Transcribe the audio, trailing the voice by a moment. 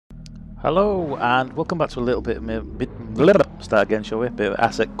Hello and welcome back to a little bit start again, shall we? Bit of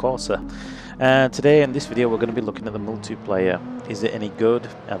Assetto Corsa. Today in this video we're going to be looking at the multiplayer. Is it any good?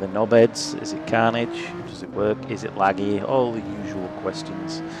 Are there knobheads? Is it carnage? Does it work? Is it laggy? All the usual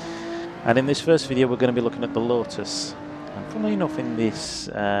questions. And in this first video we're going to be looking at the Lotus. And funnily enough, in this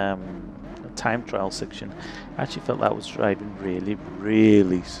time trial section I actually felt that was driving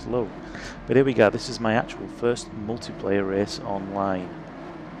really slow. But here we go, this is my actual first multiplayer race online.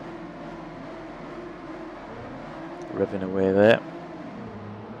 Revving away there.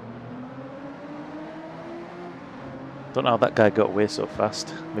 Don't know how that guy got away so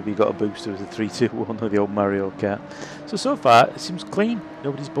fast. Maybe he got a booster with a 3-2-1 or the old Mario Kart. So far it seems clean.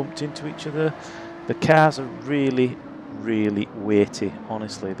 Nobody's bumped into each other. The cars are really weighty.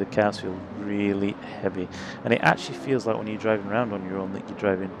 Honestly, the cars feel really heavy. And it actually feels like when you're driving around on your own that you're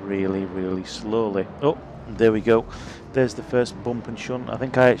driving really slowly. Oh, there we go. There's the first bump and shunt. I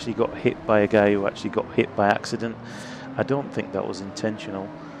think I actually got hit by a guy who actually got hit by accident. I don't think that was intentional.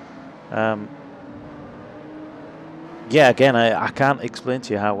 Yeah, again, I can't explain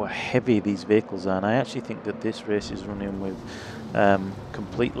to you how heavy these vehicles are, and I actually think that this race is running with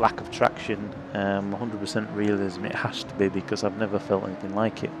complete lack of traction, 100% realism. It has to be, because I've never felt anything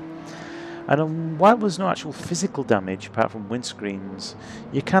like it. And while there's no actual physical damage apart from windscreens,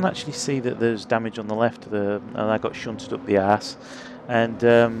 you can actually see that there's damage on the left, and I got shunted up the arse, and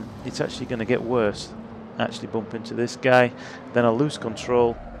it's actually going to get worse. Actually bump into this guy, then I lose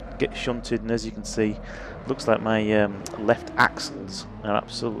control, get shunted, and as you can see, looks like my left axles are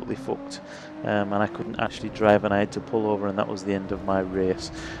absolutely fucked, and I couldn't actually drive, and I had to pull over, and that was the end of my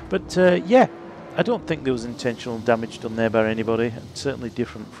race. But yeah, I don't think there was intentional damage done there by anybody, and certainly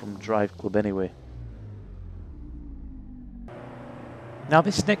different from Drive Club anyway. Now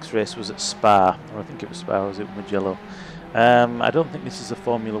this next race was at Spa, or I think it was Spa, or was it Mugello? I don't think this is a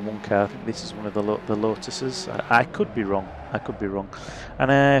Formula 1 car. I think this is one of the Lotuses. I could be wrong. I could be wrong.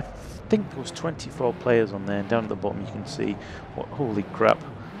 And I think there was 24 players on there. And down at the bottom you can see, holy crap,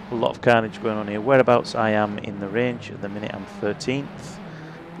 a lot of carnage going on here. Whereabouts I am in the range at the minute, I'm 13th.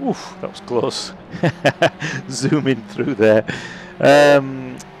 Oof, that was close. Zooming through there.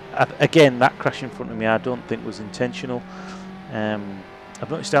 Again, that crash in front of me I don't think was intentional. I've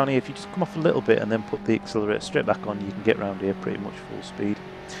noticed down here, if you just come off a little bit and then put the accelerator straight back on, you can get around here pretty much full speed.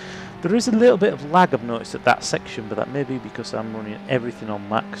 There is a little bit of lag I've noticed at that section, but that may be because I'm running everything on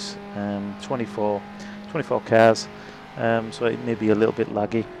max, 24 cars, so it may be a little bit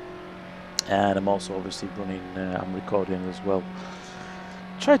laggy. And I'm also obviously running, I'm recording as well.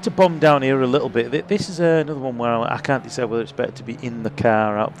 Tried to bomb down here a little bit. This is another one where I can't decide whether it's better to be in the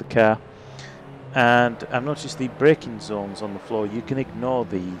car or out of the car. And I've noticed the braking zones on the floor. You can ignore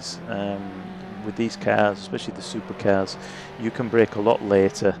these with these cars, especially the supercars. You can brake a lot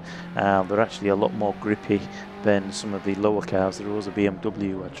later. They're actually a lot more grippy than some of the lower cars. There was a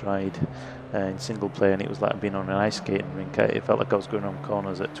BMW I tried in single player, and it was like being on an ice skating rink. It felt like I was going around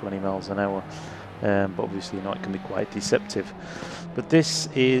corners at 20 miles an hour. But obviously, you know, it can be quite deceptive. But this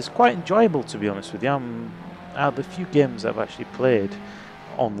is quite enjoyable, to be honest with you. Out of the few games I've actually played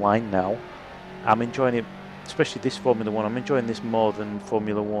online now, I'm enjoying it, especially this Formula 1. I'm enjoying this more than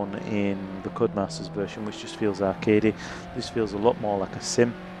Formula 1 in the Codemasters version, which just feels arcadey. This feels a lot more like a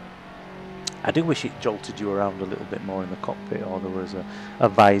sim. I do wish it jolted you around a little bit more in the cockpit, or there was a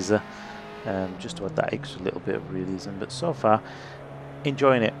visor, just to add that extra little bit of realism. But so far,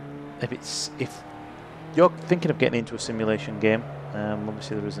 enjoying it. If you're thinking of getting into a simulation game,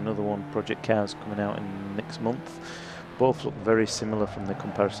 obviously there is another one, Project Cars, coming out in next month. Both look very similar from the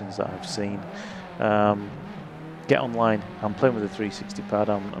comparisons that I've seen. Get online. I'm playing with a 360 pad.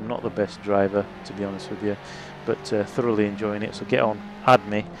 I'm not the best driver, to be honest with you, but thoroughly enjoying it. So get on, add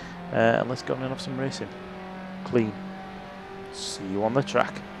me, and let's go on and have some racing. Clean. See you on the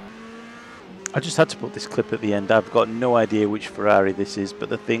track. I just had to put this clip at the end. I've got no idea which Ferrari this is, but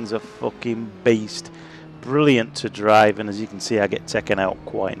the thing's a fucking beast. Brilliant to drive, and as you can see, I get taken out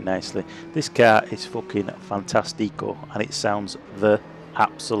quite nicely. This car is fucking fantastico, and it sounds the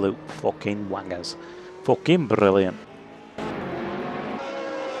absolute fucking wangers. Fucking brilliant.